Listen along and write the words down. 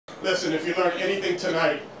Listen, if you learned anything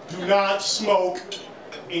tonight, do not smoke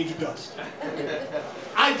angel dust.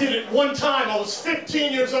 I did it one time. I was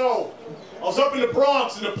 15 years old. I was up in the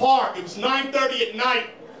Bronx in the park. It was 9:30 at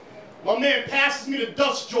night. My man passes me the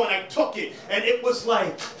dust joint. I took it, and it was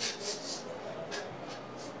like...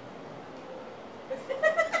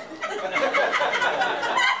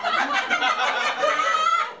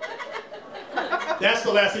 That's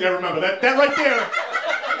the last thing I remember. That right there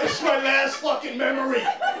is my last fucking memory.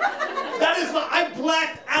 That is I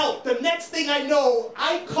blacked out. The next thing I know,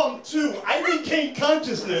 I come to. I regain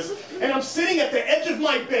consciousness, and I'm sitting at the edge of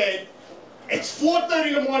my bed. It's 4:30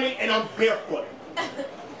 in the morning, and I'm barefoot.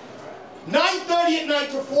 9:30 at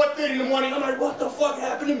night to 4:30 in the morning. I'm like, what the fuck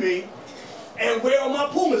happened to me? And where are my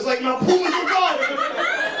Pumas? Like, my Pumas are gone.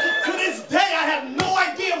 To this day, I have no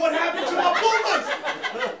idea what happened to my Pumas.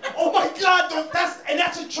 Oh my God,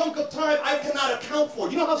 that's a chunk of time I cannot account for.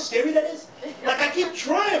 You know how scary that is? Like, I keep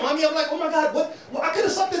trying. I mean, I'm like, oh my God, what? Well, I could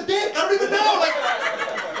have sucked a dick. I don't even know. Like,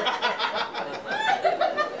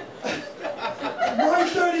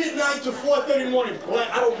 9:30 at night to 4:30 in the morning.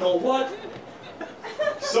 I don't know what.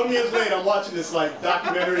 Some years later, I'm watching this like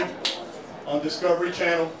documentary on Discovery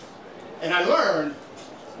Channel, and I learned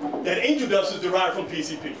that angel dust is derived from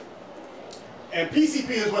PCP. And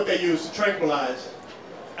PCP is what they use to tranquilize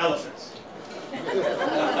elephants. And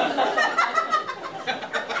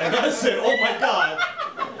I said, oh my God,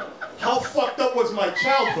 how fucked up was my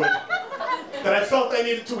childhood that I felt I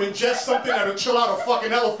needed to ingest something that'll chill out a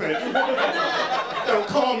fucking elephant, that'll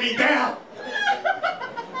calm me down.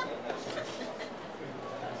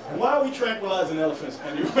 And why are we tranquilizing elephants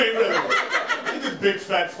anyway? Really? They're just big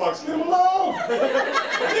fat fucks. Leave them alone. Leave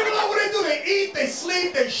them alone. What they do? They eat, they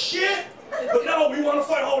sleep, they shit. But no, we want to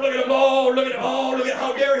fight. Oh, look at him. Oh, look at him. Oh, look at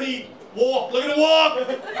how dare he walk. Look at him walk.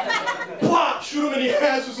 Pop, shoot him in the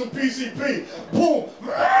ass with some PCP. Boom.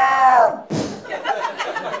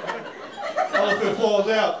 Elephant falls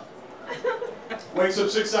out. Wakes up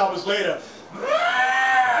 6 hours later. What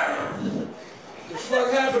the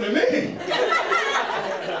fuck happened to me?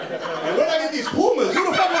 And where'd I get these Pumas? Who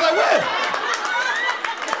the fuck was I with?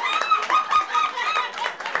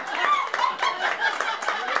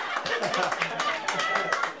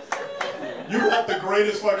 You got the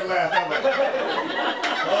greatest fucking laugh ever.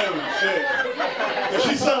 Holy shit. Does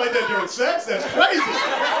she sound like that during sex? That's crazy.